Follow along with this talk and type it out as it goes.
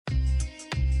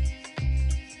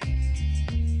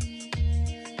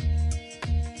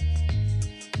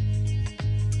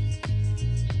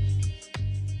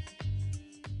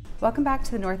Welcome back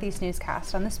to the Northeast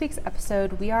Newscast. On this week's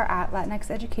episode, we are at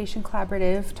Latinx Education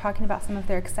Collaborative talking about some of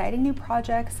their exciting new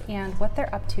projects and what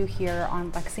they're up to here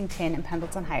on Lexington and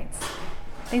Pendleton Heights.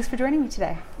 Thanks for joining me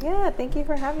today. Yeah, thank you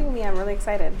for having me. I'm really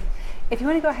excited. If you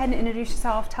want to go ahead and introduce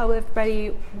yourself, tell everybody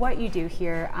what you do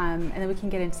here, and then we can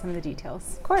get into some of the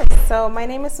details. Of course. So my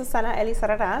name is Susana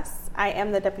Elizarraz. I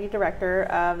am the Deputy Director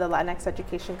of the Latinx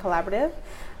Education Collaborative.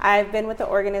 I've been with the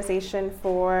organization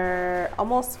for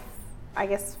almost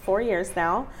 4 years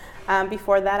now.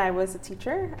 Before that, I was a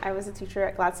teacher. I was a teacher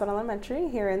at Gladstone Elementary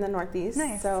here in the Northeast.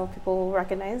 Nice. So people will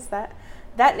recognize that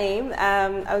name.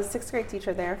 I was a sixth grade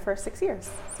teacher there for 6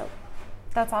 years. So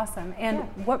that's awesome. And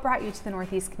What brought you to the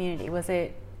Northeast community? Was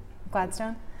it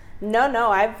Gladstone?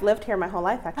 No, I've lived here my whole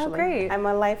life, actually. Oh, great. I'm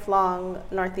a lifelong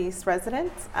Northeast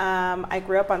resident. I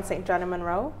grew up on St. John and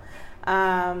Monroe.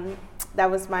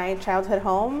 That was my childhood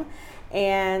home.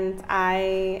 And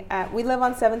we live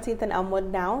on 17th and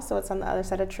Elmwood now, so it's on the other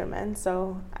side of Truman.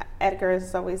 So Edgar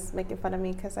is always making fun of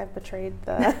me because I've betrayed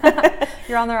the...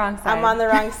 You're on the wrong side. I'm on the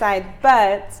wrong side,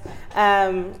 but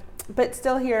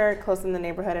still here close in the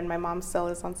neighborhood, and my mom still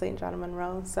is on St. John and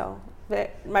Monroe, so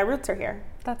my roots are here.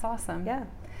 That's awesome. Yeah.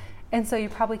 And so you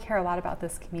probably care a lot about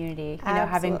this community,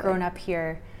 Absolutely. Having grown up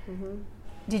here. Mm-hmm.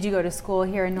 Did you go to school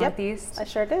here in Northeast? Yep, I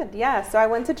sure did, yeah. So I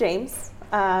went to James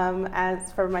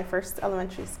as for my first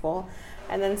elementary school,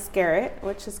 and then Scarrett,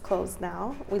 which is closed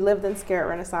now. We lived in Scarrett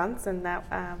Renaissance, and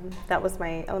that was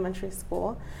my elementary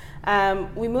school.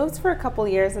 We moved for a couple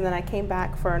years, and then I came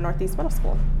back for Northeast Middle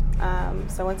School.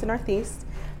 So I went to Northeast,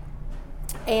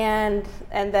 and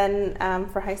then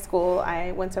for high school,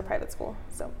 I went to a private school.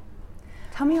 So,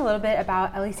 tell me a little bit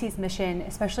about LEC's mission,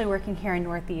 especially working here in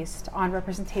Northeast on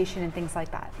representation and things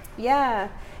like that. Yeah,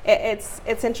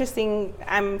 it's interesting.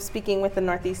 I'm speaking with the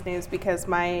Northeast News because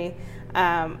my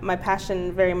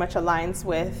passion very much aligns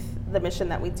with the mission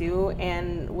that we do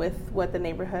and with what the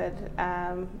neighborhood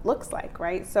looks like,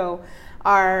 right? So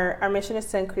our mission is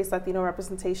to increase Latino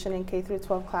representation in K through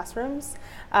 12 classrooms.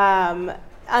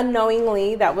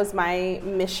 Unknowingly, that was my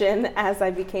mission as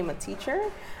I became a teacher.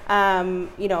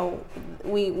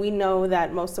 We know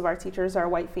that most of our teachers are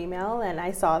white female, and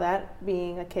I saw that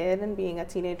being a kid and being a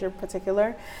teenager in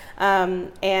particular.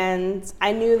 And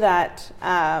I knew that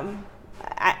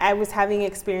I was having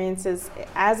experiences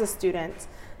as a student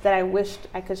that I wished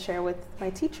I could share with my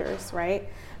teachers, right?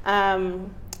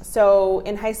 So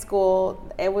in high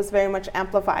school, it was very much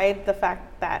amplified, the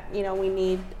fact that, we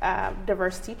need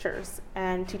diverse teachers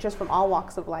and teachers from all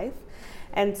walks of life.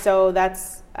 And so that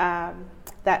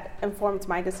informed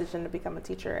my decision to become a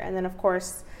teacher. And then, of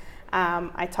course,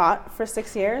 I taught for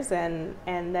 6 years, and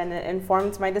then it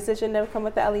informed my decision to come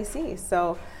with the LEC.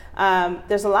 So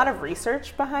there's a lot of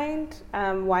research behind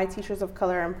why teachers of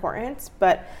color are important,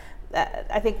 but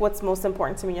I think what's most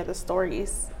important to me are the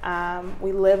stories.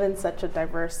 We live in such a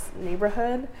diverse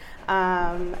neighborhood,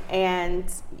 and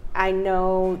I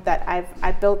know that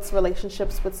I built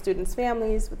relationships with students'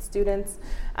 families, with students,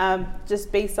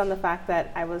 just based on the fact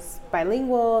that I was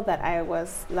bilingual, that I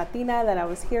was Latina, that I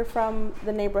was here from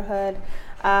the neighborhood.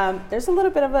 There's a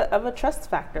little bit of a trust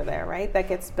factor there, right, that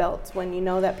gets built when you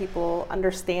know that people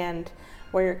understand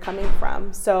where you're coming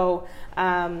from. So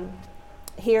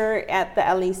here at the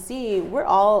LEC, we're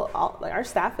our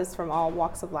staff is from all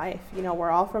walks of life. We're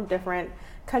all from different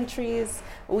countries.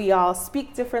 We all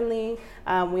speak differently.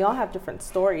 We all have different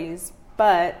stories.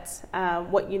 But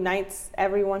what unites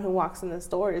everyone who walks in this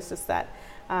door is just that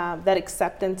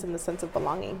acceptance and the sense of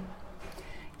belonging.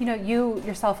 You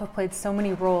yourself have played so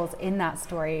many roles in that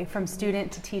story, from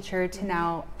student to teacher to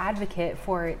now advocate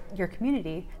for your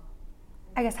community.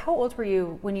 I guess, how old were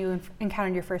you when you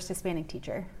encountered your first Hispanic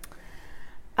teacher?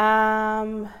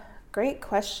 Great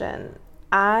question.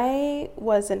 I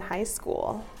was in high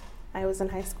school.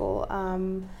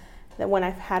 That when I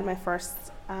had my first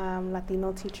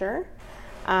Latino teacher,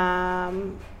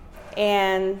 and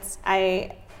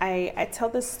I tell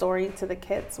this story to the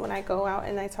kids when I go out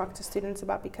and I talk to students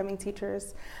about becoming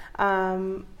teachers.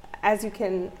 As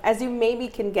you maybe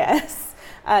can guess,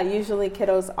 usually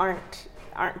kiddos aren't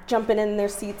jumping in their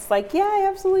seats like, yeah, I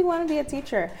absolutely want to be a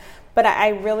teacher. But I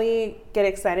really get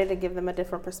excited to give them a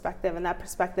different perspective, and that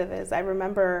perspective is I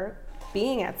remember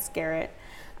being at Scarrett,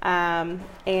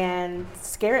 and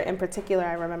Scarrett in particular,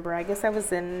 I guess I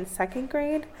was in second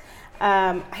grade.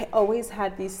 I always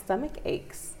had these stomach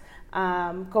aches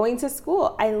going to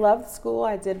school. I loved school.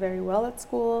 I did very well at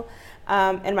school,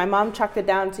 and my mom chalked it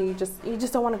down to you just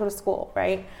don't want to go to school,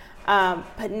 right?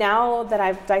 But now that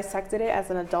I've dissected it as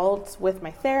an adult with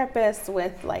my therapist,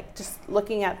 with just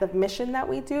looking at the mission that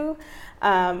we do,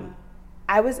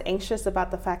 I was anxious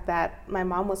about the fact that my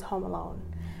mom was home alone.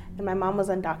 and my mom was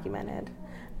undocumented.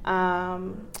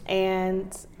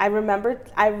 And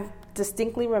I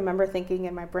distinctly remember thinking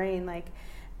in my brain, like,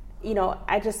 you know,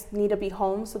 I just need to be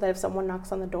home so that if someone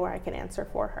knocks on the door, I can answer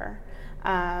for her.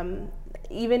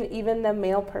 Even the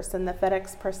mail person, the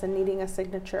FedEx person needing a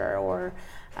signature, or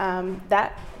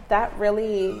that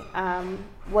really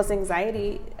was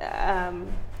anxiety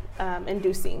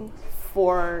inducing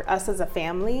for us as a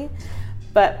family,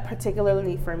 but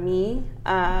particularly for me.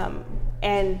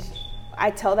 And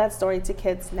I tell that story to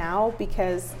kids now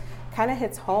because it kind of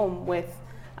hits home with,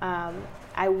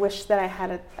 I wish that I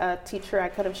had a teacher I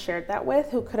could have shared that with,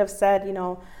 who could have said, you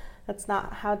know, that's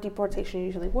not how deportation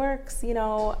usually works, you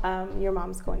know, your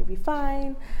mom's going to be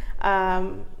fine.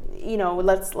 You know,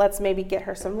 let's maybe get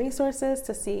her some resources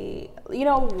to see, you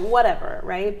know, whatever,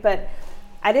 right? But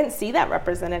I didn't see that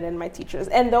represented in my teachers.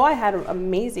 And though I had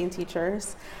amazing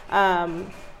teachers,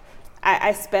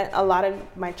 I spent a lot of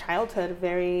my childhood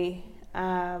very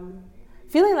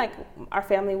feeling like our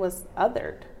family was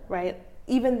othered, right?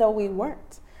 Even though we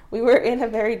weren't. We were in a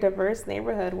very diverse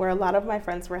neighborhood where a lot of my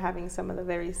friends were having some of the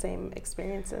very same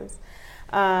experiences.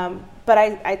 But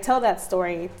I tell that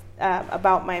story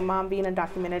about my mom being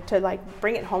undocumented to like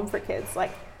bring it home for kids.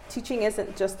 Like, teaching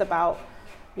isn't just about,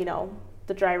 you know,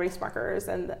 the dry erase markers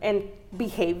and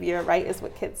behavior, right, is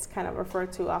what kids kind of refer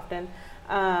to often.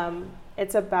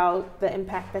 It's about the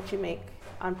impact that you make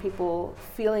on people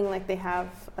feeling like they have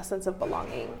a sense of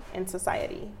belonging in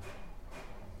society.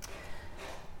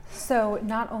 So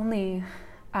not only,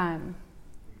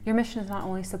 your mission is not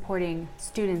only supporting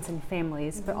students and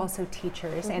families, but also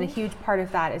teachers. And a huge part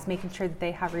of that is making sure that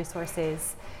they have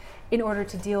resources in order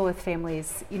to deal with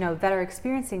families, you know, that are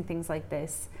experiencing things like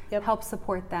this, help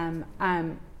support them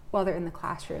while they're in the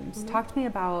classrooms. Talk to me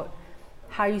about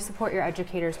how you support your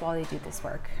educators while they do this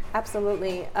work.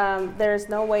 Absolutely. There's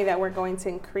no way that we're going to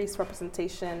increase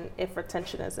representation if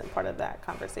retention isn't part of that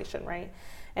conversation, right?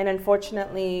 And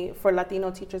unfortunately, for Latino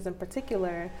teachers in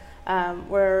particular,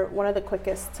 we're one of the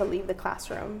quickest to leave the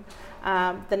classroom.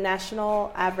 The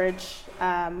national average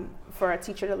for a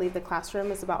teacher to leave the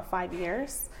classroom is about 5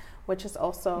 years, which is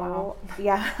also,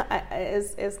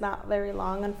 is not very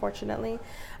long, unfortunately.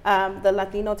 The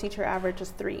Latino teacher average is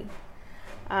 3.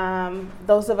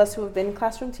 Those of us who have been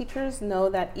classroom teachers know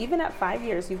that even at 5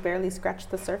 years, you've barely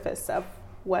scratched the surface of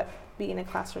what being a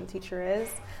classroom teacher is,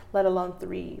 let alone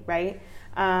 3, right?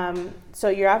 So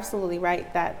you're absolutely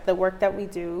right that the work that we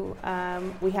do,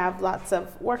 we have lots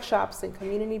of workshops and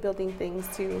community building things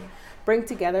to bring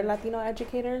together Latino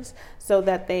educators so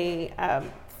that they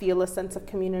feel a sense of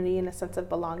community and a sense of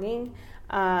belonging.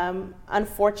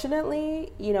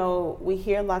 Unfortunately, you know, we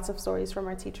hear lots of stories from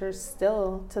our teachers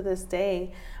still to this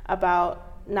day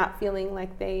about not feeling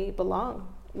like they belong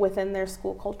within their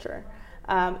school culture.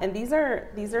 And these are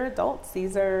adults.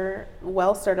 These are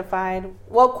well certified,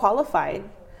 well qualified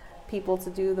people to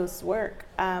do this work.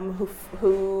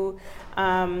 Who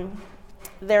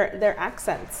their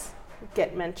accents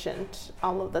get mentioned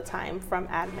all of the time from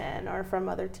admin or from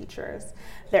other teachers.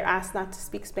 They're asked not to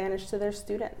speak Spanish to their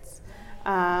students.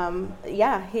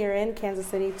 Here in Kansas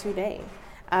City today,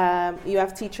 you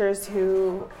have teachers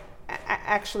who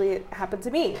actually it happened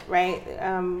to me, right,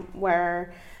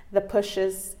 where the push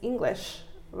is English,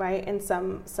 right, in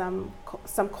some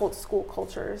school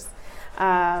cultures,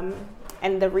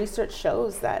 and the research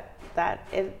shows that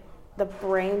the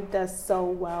brain does so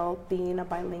well being a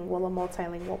bilingual, a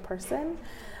multilingual person.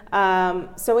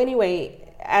 So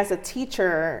anyway, as a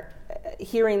teacher,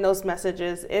 hearing those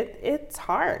messages, it's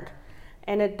hard,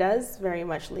 and it does very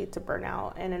much lead to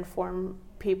burnout and inform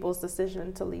people's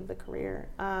decision to leave the career.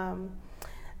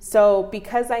 So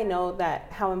because I know that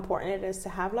how important it is to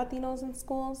have Latinos in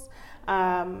schools,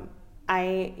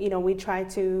 we try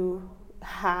to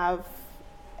have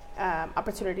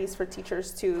opportunities for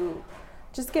teachers to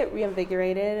just get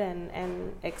reinvigorated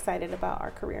and excited about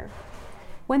our career.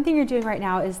 One thing you're doing right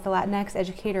now is the Latinx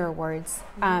Educator Awards,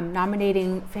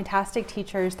 nominating fantastic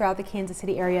teachers throughout the Kansas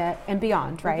City area and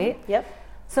beyond, right? Yep.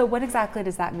 So what exactly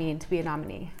does that mean to be a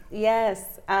nominee?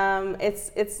 Yes,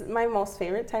 it's my most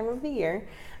favorite time of the year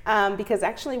because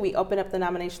actually we open up the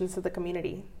nominations to the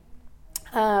community.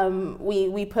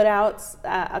 We put out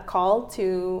a call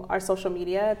to our social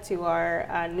media, to our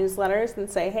newsletters, and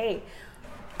say, hey,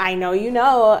 I know you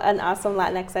know an awesome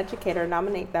Latinx educator,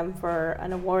 nominate them for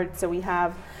an award. So we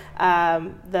have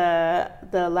the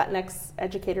Latinx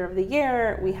Educator of the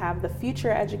Year. We have the Future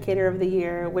Educator of the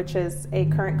Year, which is a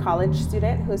current college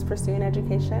student who is pursuing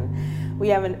education. We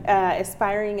have an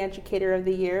Aspiring Educator of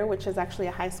the Year, which is actually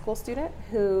a high school student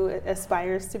who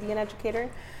aspires to be an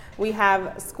educator. We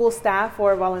have school staff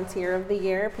or volunteer of the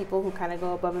year, people who kind of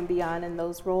go above and beyond in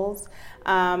those roles.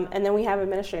 And then we have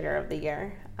administrator of the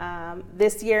year.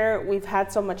 This year, we've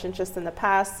had so much interest in the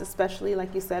past, especially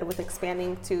like you said, with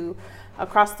expanding to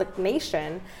across the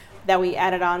nation, that we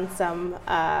added on some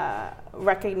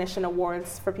recognition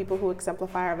awards for people who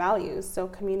exemplify our values. So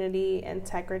community,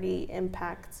 integrity,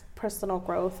 impact, personal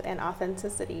growth, and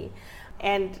authenticity.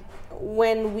 And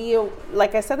when we,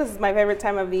 like I said, this is my favorite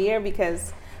time of the year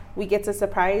because we get to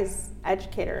surprise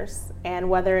educators. And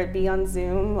whether it be on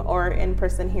Zoom or in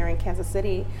person here in Kansas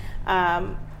City,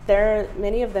 there are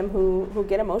many of them who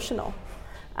get emotional.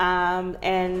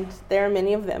 And there are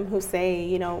many of them who say,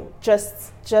 you know,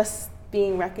 just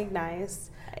being recognized,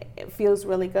 it feels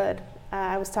really good.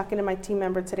 I was talking to my team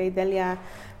member today, Delia,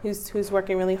 who's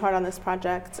working really hard on this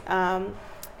project. And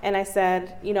I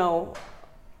said, you know,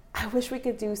 I wish we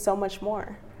could do so much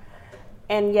more.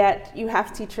 And yet you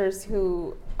have teachers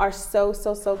who are so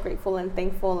grateful and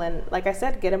thankful and, like I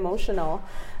said, get emotional.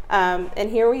 And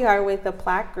here we are with a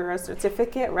plaque or a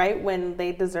certificate, right, when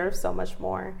they deserve so much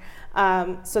more.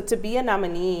 So to be a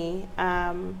nominee,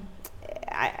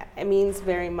 it means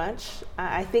very much.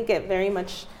 I think it very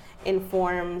much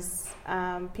informs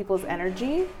people's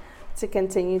energy to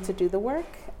continue to do the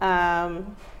work.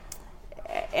 And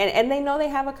they know they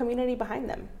have a community behind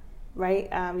them, right?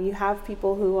 You have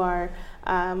people who are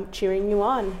cheering you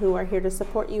on, who are here to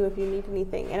support you if you need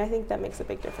anything. And I think that makes a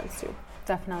big difference too.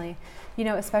 Definitely. You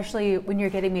know, especially when you're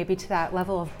getting maybe to that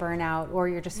level of burnout, or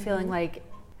you're just feeling like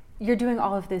you're doing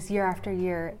all of this year after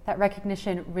year, that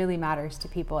recognition really matters to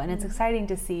people. And it's exciting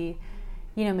to see,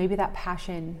 you know, maybe that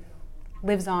passion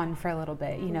lives on for a little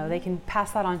bit. You know, they can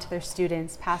pass that on to their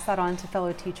students, pass that on to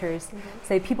fellow teachers,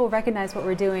 say people recognize what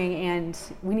we're doing and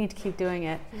we need to keep doing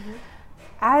it.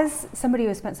 As somebody who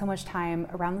has spent so much time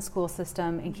around the school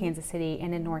system in Kansas City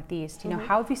and in Northeast, you know,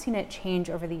 how have you seen it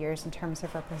change over the years in terms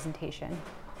of representation?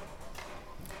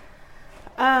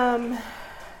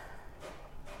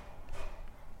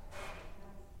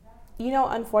 You know,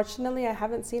 unfortunately, I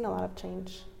haven't seen a lot of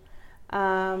change.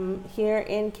 Here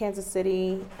in Kansas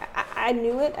City, I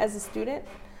knew it as a student.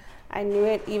 I knew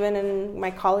it even in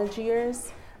my college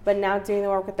years. But now doing the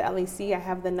work with the LEC, I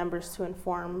have the numbers to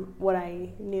inform what I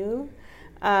knew.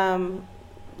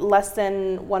 Less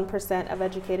than 1% of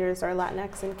educators are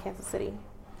Latinx in Kansas City.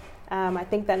 I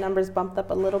think that number's bumped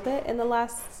up a little bit in the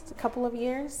last couple of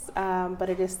years, but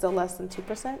it is still less than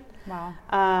 2%. Wow.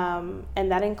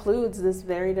 And that includes this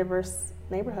very diverse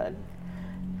neighborhood.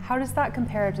 How does that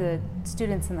compare to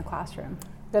students in the classroom?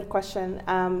 Good question.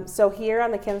 So here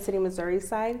on the Kansas City, Missouri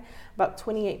side, about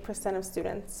 28% of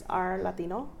students are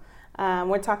Latino.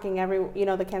 We're talking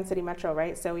the Kansas City Metro,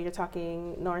 right? So you're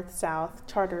talking north, south,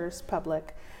 charters,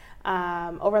 public.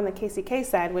 Over on the KCK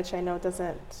side, which I know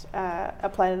doesn't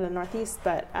apply to the Northeast,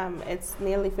 but it's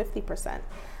nearly 50%.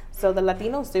 So the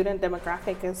Latino student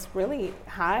demographic is really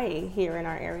high here in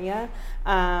our area.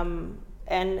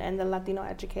 And the Latino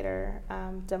educator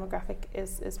demographic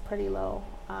is pretty low.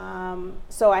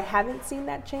 So I haven't seen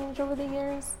that change over the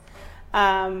years.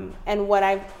 And what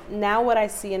I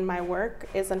see in my work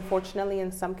is, unfortunately,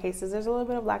 in some cases, there's a little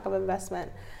bit of lack of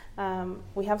investment.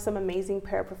 We have some amazing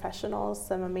paraprofessionals,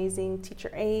 some amazing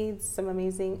teacher aides, some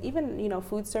amazing, even,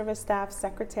 food service staff,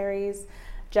 secretaries,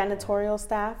 janitorial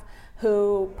staff,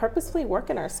 who purposefully work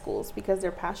in our schools because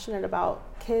they're passionate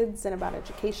about kids and about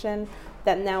education,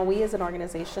 that now we as an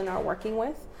organization are working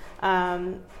with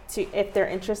if they're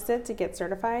interested to get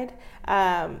certified,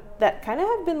 that kind of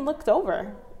have been looked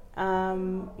over.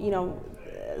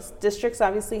 Districts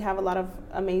obviously have a lot of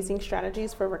amazing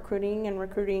strategies for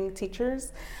recruiting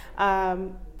teachers,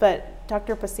 but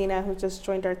Dr. Pacina, who just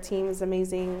joined our team, is an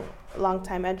amazing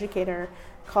longtime educator,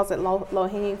 calls it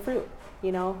low-hanging fruit.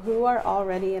 Who are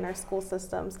already in our school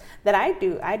systems. That I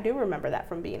do remember that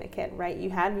from being a kid, right?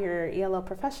 You had your ELL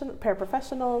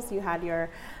paraprofessionals, you had your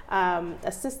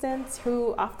assistants,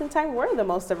 who oftentimes were the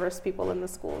most diverse people in the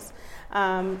schools.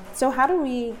 So how do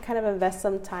we kind of invest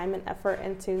some time and effort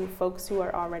into folks who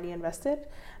are already invested?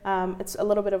 It's a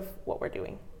little bit of what we're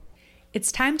doing.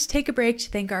 It's time to take a break to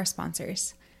thank our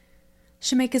sponsors.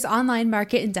 Shemeka's Online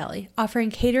Market in Deli, offering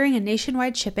catering and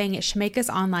nationwide shipping at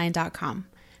shemekasonline.com.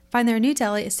 Find their new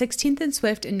deli at 16th and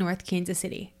Swift in North Kansas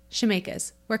City.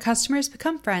 Shemeka's, where customers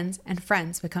become friends and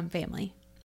friends become family.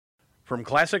 From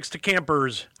classics to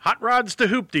campers, hot rods to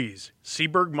hoopties,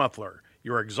 Seaberg Muffler,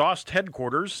 your exhaust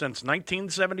headquarters since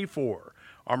 1974.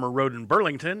 Armour Road in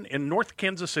Burlington in North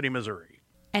Kansas City, Missouri.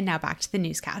 And now back to the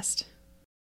newscast.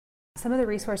 Some of the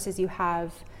resources you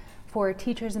have for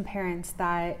teachers and parents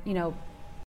that,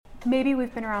 maybe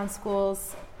we've been around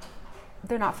schools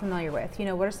they're not familiar with? You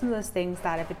know, what are some of those things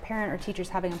that if a parent or teacher's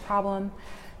having a problem,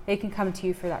 they can come to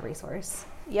you for that resource?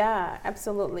 Yeah,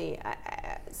 absolutely.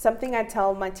 Something I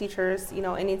tell my teachers, you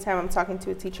know, anytime I'm talking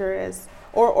to a teacher is,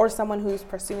 or someone who's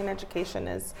pursuing education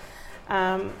is,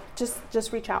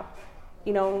 just reach out.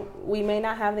 You know, we may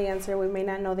not have the answer, we may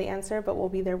not know the answer, but we'll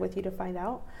be there with you to find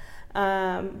out.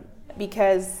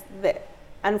 Because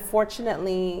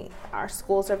unfortunately, our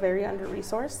schools are very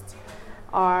under-resourced.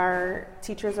 Our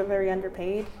teachers are very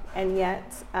underpaid, and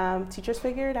yet teachers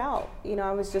figure it out. You know,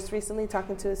 I was just recently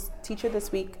talking to a teacher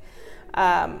this week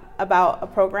about a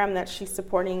program that she's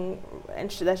supporting and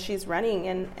that she's running,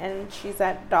 and she's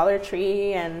at Dollar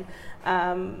Tree and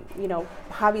you know,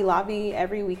 Hobby Lobby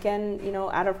every weekend, you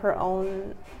know, out of her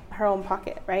own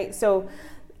pocket, right? So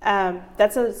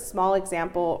that's a small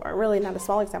example, or really not a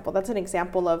small example, that's an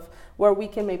example of where we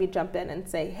can maybe jump in and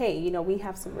say, hey, you know, we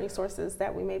have some resources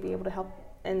that we may be able to help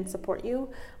and support you,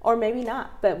 or maybe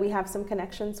not, but we have some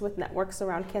connections with networks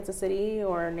around Kansas City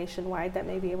or nationwide that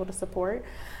may be able to support.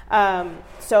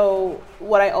 So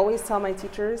what I always tell my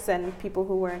teachers and people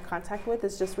who we're in contact with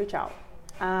is just reach out.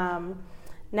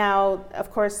 Now,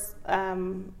 of course,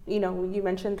 you know, you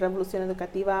mentioned Revolución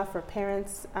Educativa for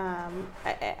parents.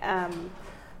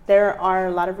 There are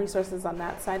a lot of resources on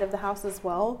that side of the house as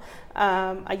well.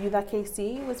 Ayuda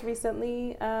KC was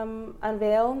recently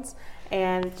unveiled,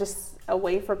 and just a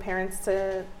way for parents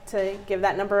to give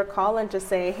that number a call and just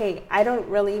say, hey, I don't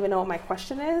really even know what my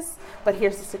question is, but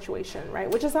here's the situation, right?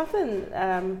 Which is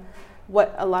often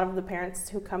what a lot of the parents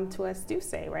who come to us do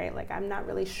say, right? Like, I'm not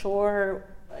really sure,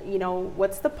 you know,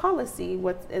 what's the policy?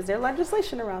 Is there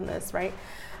legislation around this, right?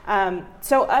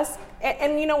 So us,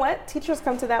 and you know what, teachers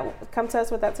come to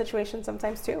us with that situation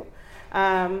sometimes too,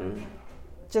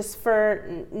 just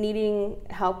for needing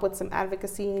help with some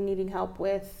advocacy, needing help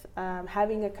with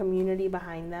having a community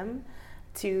behind them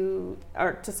to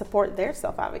support their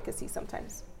self-advocacy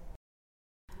sometimes.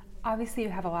 Obviously, you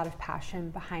have a lot of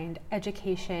passion behind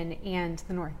education and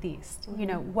the Northeast. Mm-hmm. You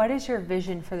know, what is your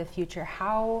vision for the future?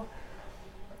 How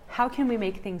can we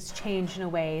make things change in a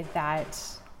way that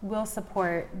will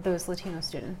support those Latino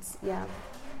students? Yeah.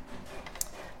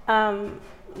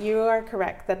 You are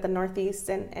correct that the Northeast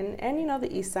and you know,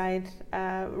 the East Side,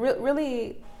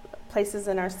 really places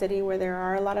in our city where there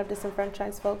are a lot of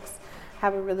disenfranchised folks,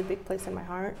 have a really big place in my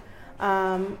heart,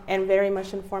 and very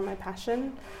much inform my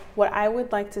passion. What I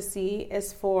would like to see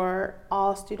is for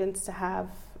all students to have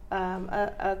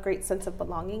a great sense of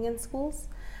belonging in schools.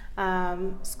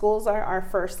 Schools are our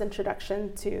first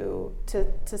introduction to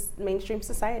mainstream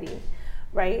society,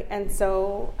 right? And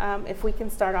so if we can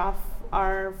start off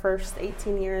our first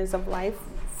 18 years of life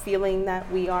feeling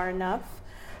that we are enough,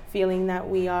 feeling that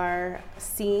we are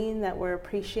seen, that we're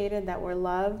appreciated, that we're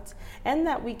loved, and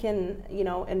that we can, you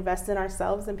know, invest in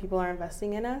ourselves and people are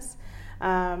investing in us,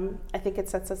 I think it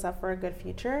sets us up for a good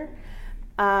future.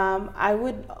 I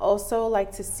would also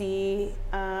like to see,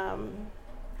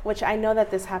 which I know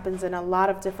that this happens in a lot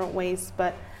of different ways,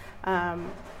 but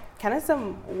kind of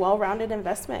some well-rounded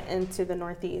investment into the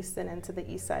Northeast and into the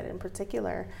East Side in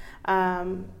particular.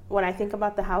 When I think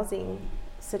about the housing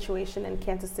situation in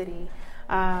Kansas City,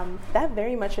 that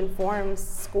very much informs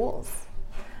schools.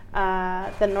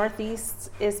 The Northeast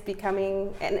is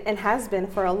becoming, and has been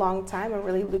for a long time, a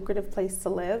really lucrative place to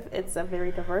live. It's a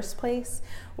very diverse place.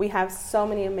 We have so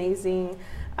many amazing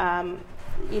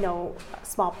you know,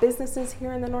 small businesses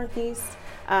here in the Northeast.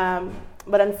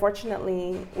 But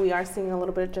unfortunately, we are seeing a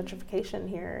little bit of gentrification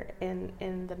here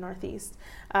in the Northeast.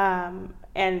 And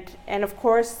of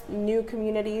course, new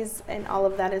communities and all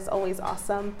of that is always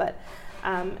awesome. But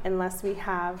unless we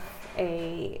have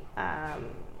a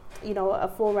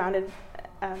full-rounded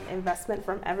investment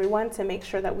from everyone to make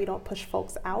sure that we don't push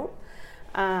folks out,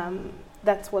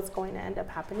 that's what's going to end up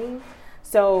happening.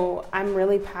 So I'm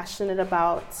really passionate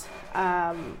about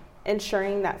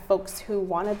ensuring that folks who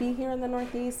want to be here in the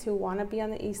Northeast, who want to be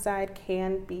on the East Side,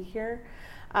 can be here,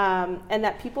 and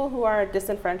that people who are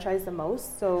disenfranchised the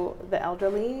most, so the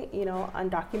elderly, you know,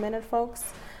 undocumented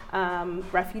folks,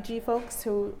 refugee folks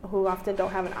who often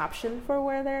don't have an option for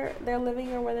where they're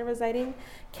living or where they're residing,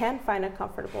 can find a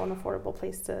comfortable and affordable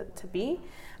place to be.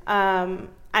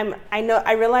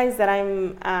 I realize that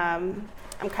I'm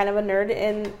kind of a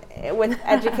nerd with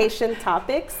education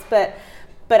topics, but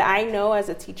I know as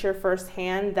a teacher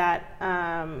firsthand that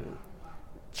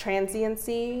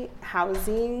transiency,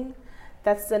 housing,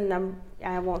 that's the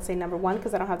I won't say number one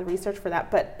because I don't have the research for that,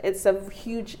 but it's a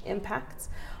huge impact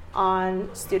on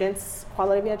students'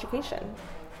 quality of education.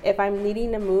 If I'm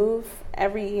needing to move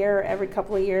every year, every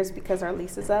couple of years because our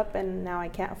lease is up and now I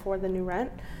can't afford the new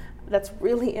rent, that's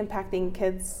really impacting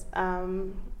kids'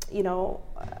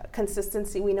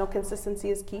 consistency. We know consistency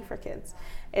is key for kids.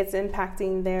 It's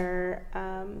impacting their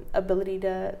ability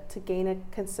to gain a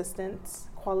consistent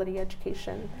quality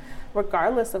education,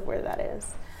 regardless of where that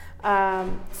is.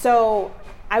 So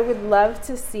I would love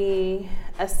to see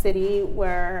a city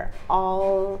where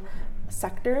all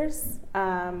sectors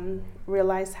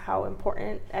realize how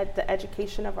important the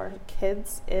education of our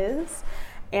kids is,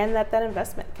 and that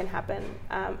investment can happen.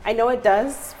 I know it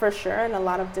does for sure in a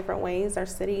lot of different ways. Our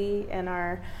city and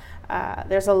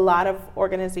there's a lot of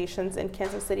organizations in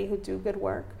Kansas City who do good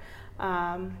work.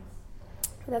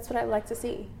 That's what I'd like to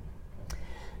see.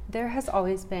 There has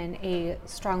always been a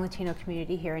strong Latino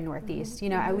community here in Northeast,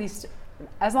 at least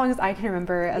as long as I can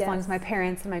remember, as long as my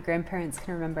parents and my grandparents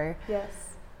can remember. Yes.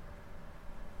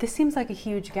 This seems like a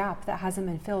huge gap that hasn't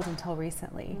been filled until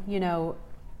recently.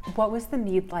 What was the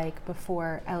need like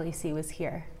before LEC was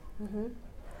here?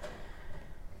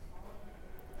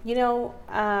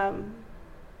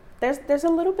 There's a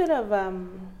little bit of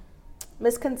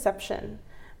misconception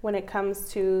when it comes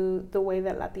to the way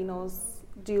that Latinos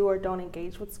do or don't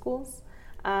engage with schools.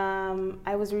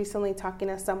 I was recently talking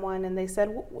to someone and they said,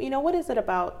 what is it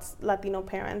about Latino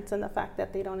parents and the fact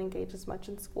that they don't engage as much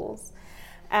in schools?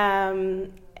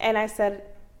 And I said,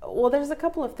 well, there's a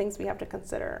couple of things we have to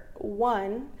consider.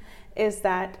 One is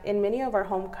that in many of our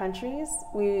home countries,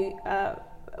 we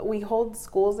hold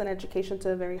schools and education to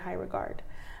a very high regard.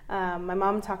 My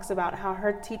mom talks about how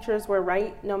her teachers were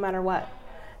right no matter what.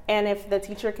 And if the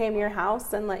teacher came to your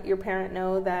house and let your parent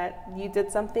know that you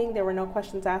did something, there were no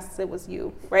questions asked, it was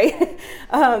you, right?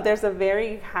 There's a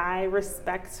very high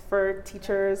respect for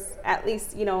teachers. At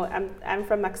least, I'm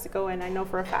from Mexico, and I know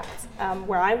for a fact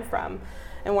where I'm from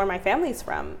and where my family's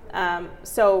from.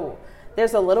 So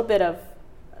there's a little bit of,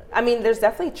 there's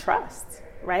definitely trust,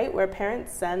 right? Where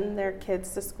parents send their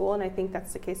kids to school, and I think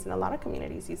that's the case in a lot of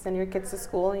communities. You send your kids to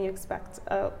school and you expect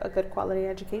a good quality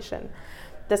education.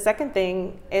 The second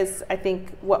thing is, I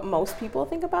think what most people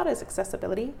think about is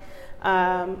accessibility,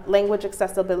 language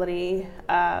accessibility.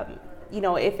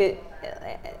 If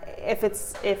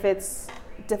it's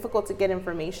difficult to get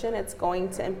information, it's going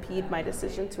to impede my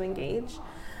decision to engage.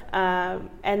 And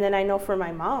then I know for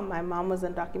my mom was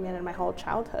undocumented my whole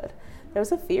childhood. There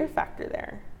was a fear factor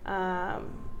there.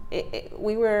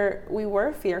 We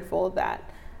were fearful that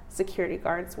security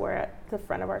guards were at the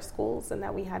front of our schools and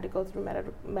that we had to go through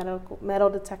metal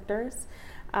detectors.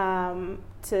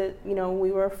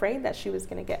 We were afraid that she was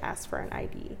going to get asked for an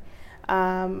ID.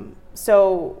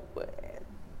 So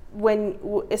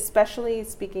especially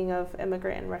speaking of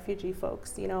immigrant and refugee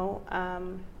folks,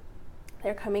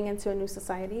 they're coming into a new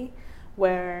society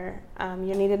where you're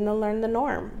needing to learn the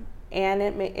norm, and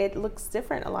it looks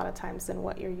different a lot of times than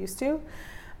what you're used to.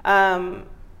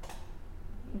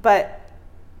 But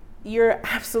you're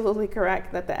absolutely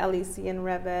correct that the LEC and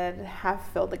RevEd have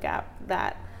filled the gap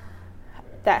that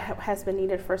has been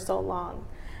needed for so long.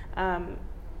 And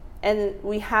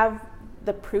we have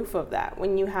the proof of that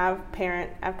when you have parent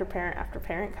after parent after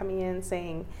parent coming in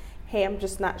saying, hey, I'm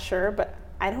just not sure, but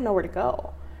I don't know where to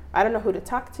go. I don't know who to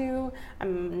talk to.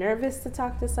 I'm nervous to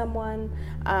talk to someone.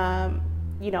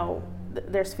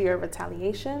 There's fear of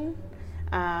retaliation.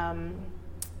 And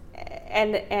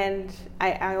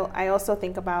I also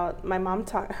think about my mom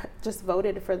just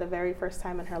voted for the very first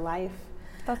time in her life.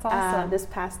 That's awesome. This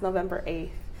past November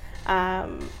 8th.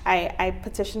 I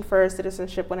petitioned for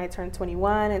citizenship when I turned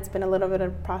 21. It's been a little bit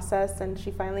of a process, and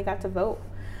she finally got to vote.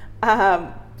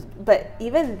 But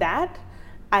even that,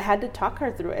 I had to talk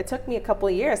her through it. It took me a couple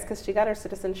of years because she got her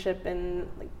citizenship in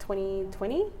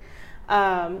 2020.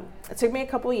 It took me a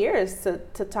couple of years to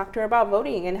talk to her about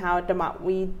voting and how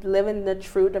we live in the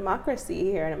true democracy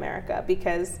here in America,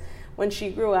 because when she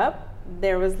grew up,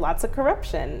 there was lots of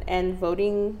corruption, and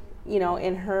voting,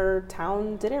 in her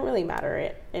town didn't really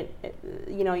matter.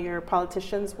 Your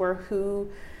politicians were who,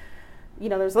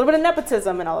 there was a little bit of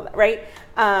nepotism and all of that, right?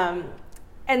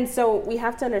 And so we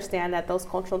have to understand that those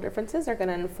cultural differences are going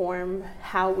to inform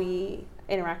how we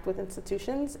interact with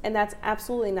institutions, and that's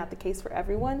absolutely not the case for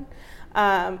everyone.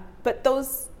 But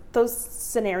those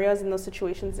scenarios and those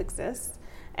situations exist,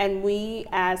 and we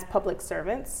as public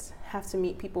servants have to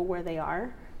meet people where they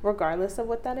are, regardless of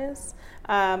what that is.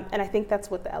 And I think that's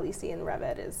what the LEC and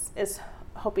RevEd is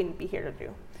hoping to be here to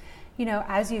do.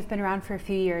 As you've been around for a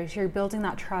few years, you're building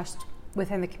that trust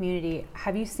within the community.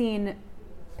 Have you seen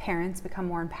parents become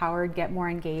more empowered, get more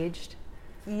engaged?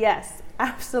 Yes,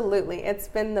 absolutely. It's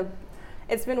been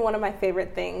one of my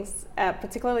favorite things,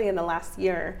 particularly in the last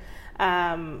year.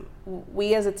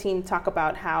 We as a team talk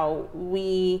about how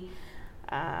we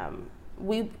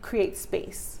create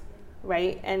space,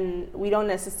 right? And we don't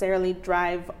necessarily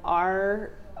drive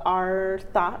our our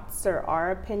thoughts or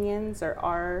our opinions or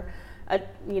our,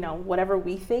 whatever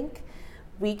we think.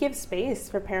 We give space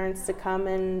for parents to come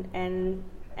and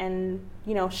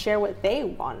share what they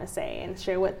want to say and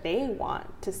share what they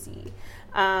want to see.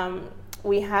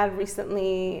 We had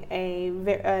recently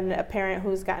a parent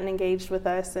who's gotten engaged with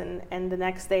us, and the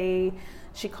next day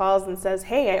she calls and says,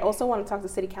 "Hey, I also want to talk to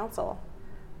City Council.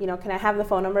 Can I have the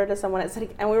phone number to someone at City?"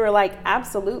 And we were like,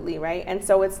 absolutely, right? And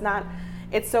so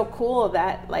it's so cool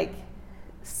that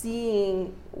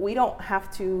seeing we don't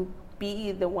have to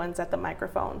be the ones at the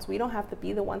microphones. We don't have to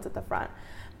be the ones at the front.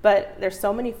 But there's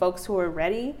so many folks who are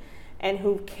ready and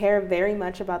who care very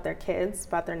much about their kids,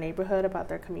 about their neighborhood, about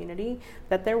their community,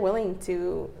 that they're willing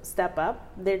to step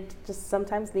up. They're just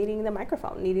sometimes needing the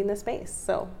microphone, needing the space.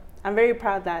 So I'm very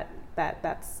proud that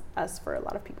that's us for a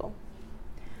lot of people.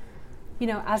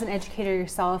 As an educator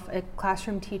yourself, a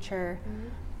classroom teacher,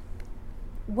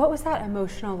 what was that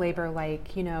emotional labor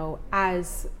like,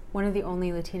 as one of the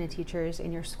only Latina teachers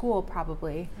in your school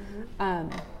probably,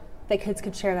 that kids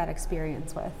could share that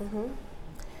experience with?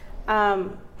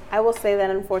 I will say that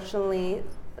unfortunately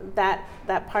that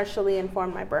partially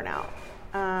informed my burnout.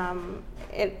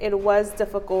 It was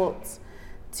difficult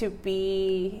to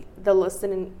be the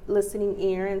listening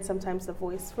ear and sometimes the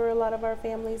voice for a lot of our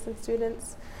families and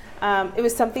students. It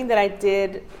was something that I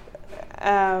did,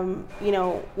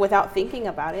 without thinking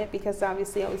about it, because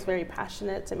obviously I was very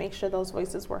passionate to make sure those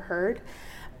voices were heard.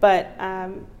 But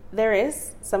there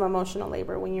is some emotional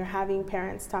labor when you're having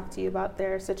parents talk to you about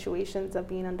their situations of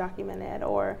being undocumented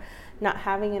or not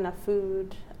having enough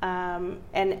food,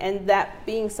 and that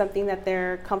being something that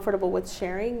they're comfortable with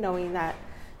sharing, knowing that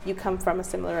you come from a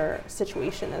similar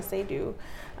situation as they do.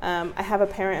 I have a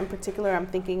parent in particular I'm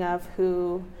thinking of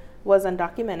who was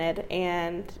undocumented,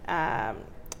 and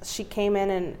she came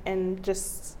in and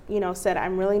just said,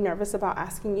 "I'm really nervous about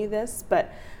asking you this, but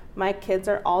my kids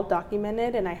are all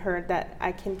documented, and I heard that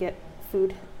I can get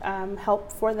food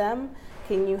help for them.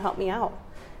 Can you help me out?"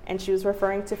 And she was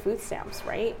referring to food stamps,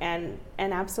 right? And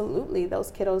absolutely,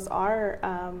 those kiddos are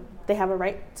they have a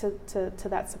right to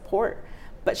that support.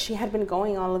 But she had been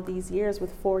going all of these years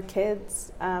with 4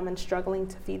 kids and struggling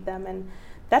to feed them, and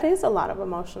that is a lot of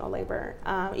emotional labor.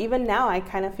 Even now, I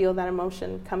kind of feel that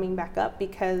emotion coming back up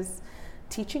because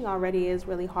teaching already is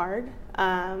really hard.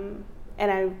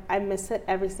 And I miss it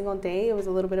every single day. It was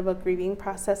a little bit of a grieving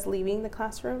process leaving the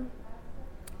classroom.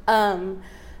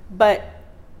 But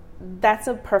that's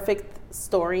a perfect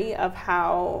story of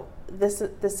how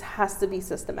this has to be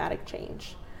systematic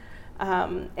change.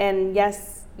 And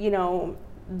yes,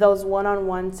 those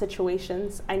one-on-one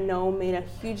situations I know made a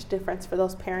huge difference for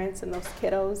those parents and those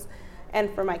kiddos and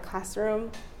for my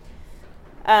classroom.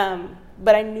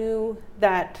 But I knew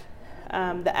that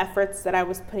the efforts that I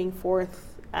was putting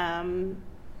forth at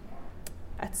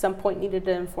some point needed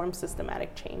to inform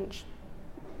systematic change.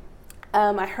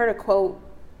 I heard a quote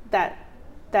that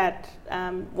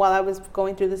while I was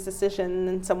going through this decision,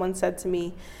 and someone said to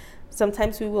me,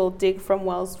 "Sometimes we will dig from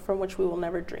wells from which we will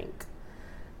never drink."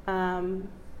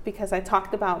 Because I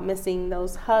talked about missing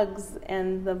those hugs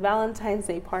and the Valentine's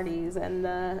Day parties and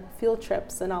the field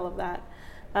trips and all of that.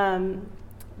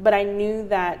 But I knew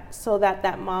that so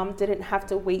that mom didn't have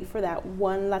to wait for that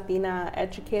one Latina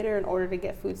educator in order to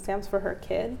get food stamps for her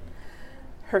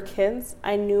kids,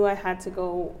 I knew I had to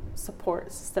go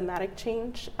support systematic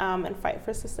change and fight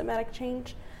for systematic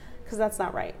change, because that's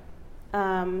not right.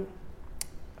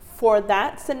 For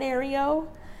that scenario,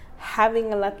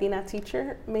 having a Latina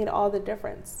teacher made all the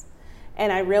difference.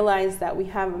 And I realized that we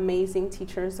have amazing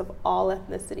teachers of all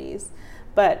ethnicities,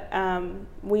 but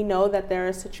we know that there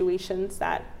are situations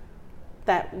that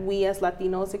we as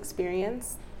Latinos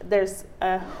experience. There's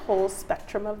a whole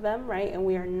spectrum of them, right? And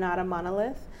we are not a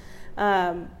monolith.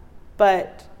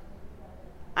 But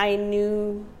I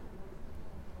knew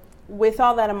with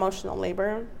all that emotional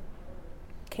labor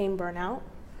came burnout.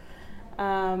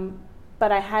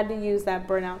 But I had to use that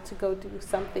burnout to go do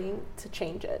something to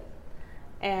change it.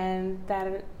 And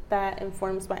that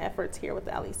informs my efforts here with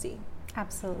the LEC.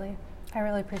 Absolutely. I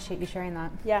really appreciate you sharing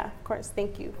that. Yeah, of course.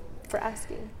 Thank you for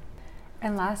asking.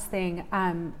 And last thing,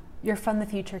 your Fund the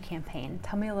Future campaign.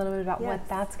 Tell me a little bit about what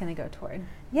that's going to go toward.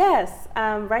 Yes.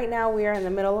 Right now we are in the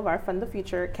middle of our Fund the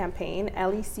Future campaign,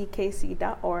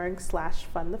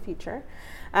 leckc.org/Fund the Future.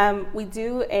 We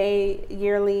do a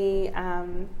yearly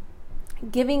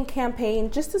giving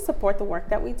campaign just to support the work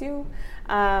that we do.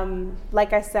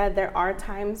 Like I said, there are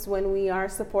times when we are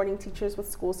supporting teachers with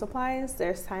school supplies.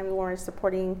 There's times when we're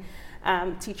supporting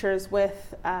teachers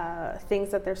with things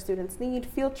that their students need,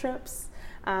 field trips.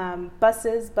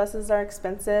 Buses are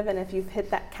expensive, and if you've hit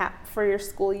that cap for your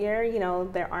school year,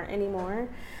 there aren't any more.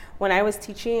 When I was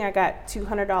teaching, I got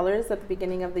 $200 at the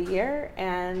beginning of the year,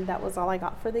 and that was all I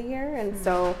got for the year. And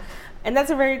so, and that's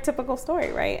a very typical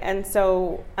story, right? And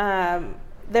so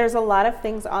there's a lot of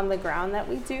things on the ground that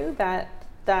we do that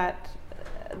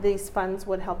these funds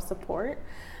would help support.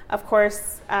 Of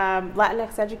course,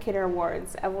 Latinx Educator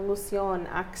Awards, Evolucion,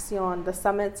 Acción, the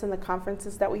summits and the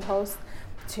conferences that we host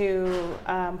to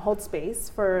hold space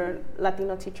for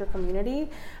Latino teacher community,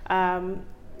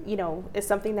 is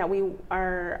something that we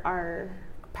are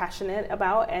passionate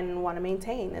about and want to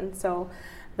maintain. And so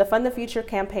the Fund the Future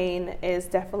campaign is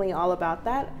definitely all about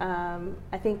that.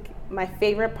 I think my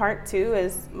favorite part too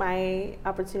is my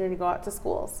opportunity to go out to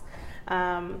schools.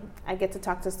 I get to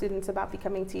talk to students about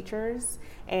becoming teachers,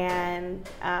 and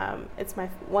it's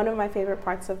one of my favorite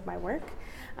parts of my work.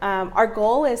 Our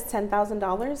goal is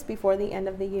 $10,000 before the end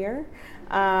of the year,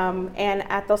 and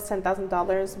at those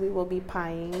 $10,000, we will be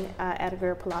paying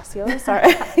Edgar Palacios, our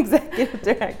executive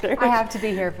director. I have to be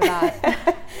here for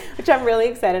that. Which I'm really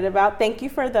excited about. Thank you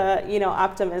for the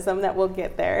optimism that we'll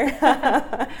get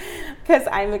there, because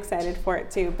I'm excited for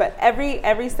it too. But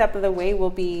every step of the way we'll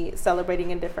be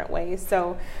celebrating in different ways.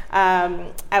 So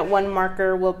at one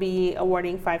marker we'll be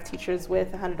awarding 5 teachers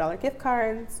with $100 gift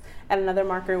cards. At another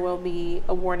marker we'll be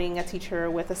awarding a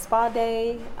teacher with a spa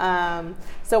day.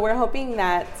 So we're hoping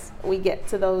that we get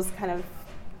to those kind of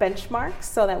benchmarks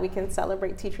so that we can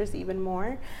celebrate teachers even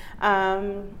more.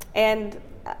 And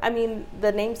I mean,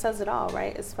 the name says it all,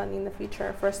 right? It's funding the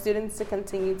future for students to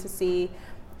continue to see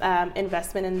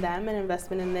investment in them and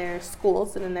investment in their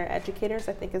schools and in their educators,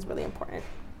 I think is really important.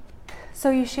 So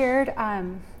you shared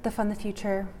the Fund the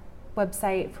Future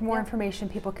website. For more information,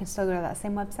 people can still go to that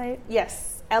same website?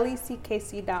 Yes,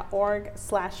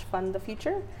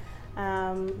 leckc.org/fundthefuture.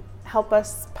 Help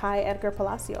us pie Edgar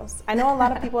Palacios. I know a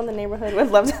lot of people in the neighborhood would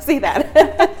love to see that.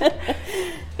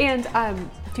 And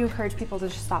do you encourage people to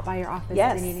just stop by your office if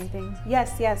they need anything?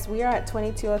 Yes. We are at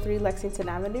 2203 Lexington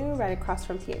Avenue, right across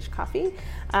from PH Coffee.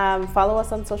 Follow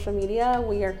us on social media.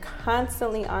 We are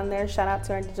constantly on there. Shout out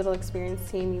to our digital experience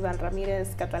team, Ivan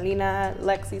Ramirez, Catalina,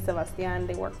 Lexi, Sebastian.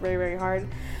 They work very, very hard.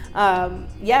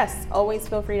 Yes, always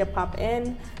feel free to pop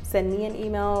in. Send me an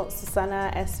email,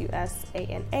 Susana,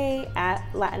 SUSANA, at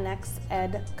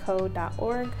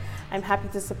latinxedco.org. I'm happy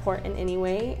to support in any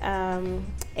way.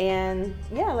 And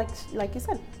yeah, like you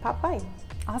said, pop by.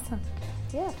 Awesome.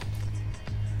 Yeah.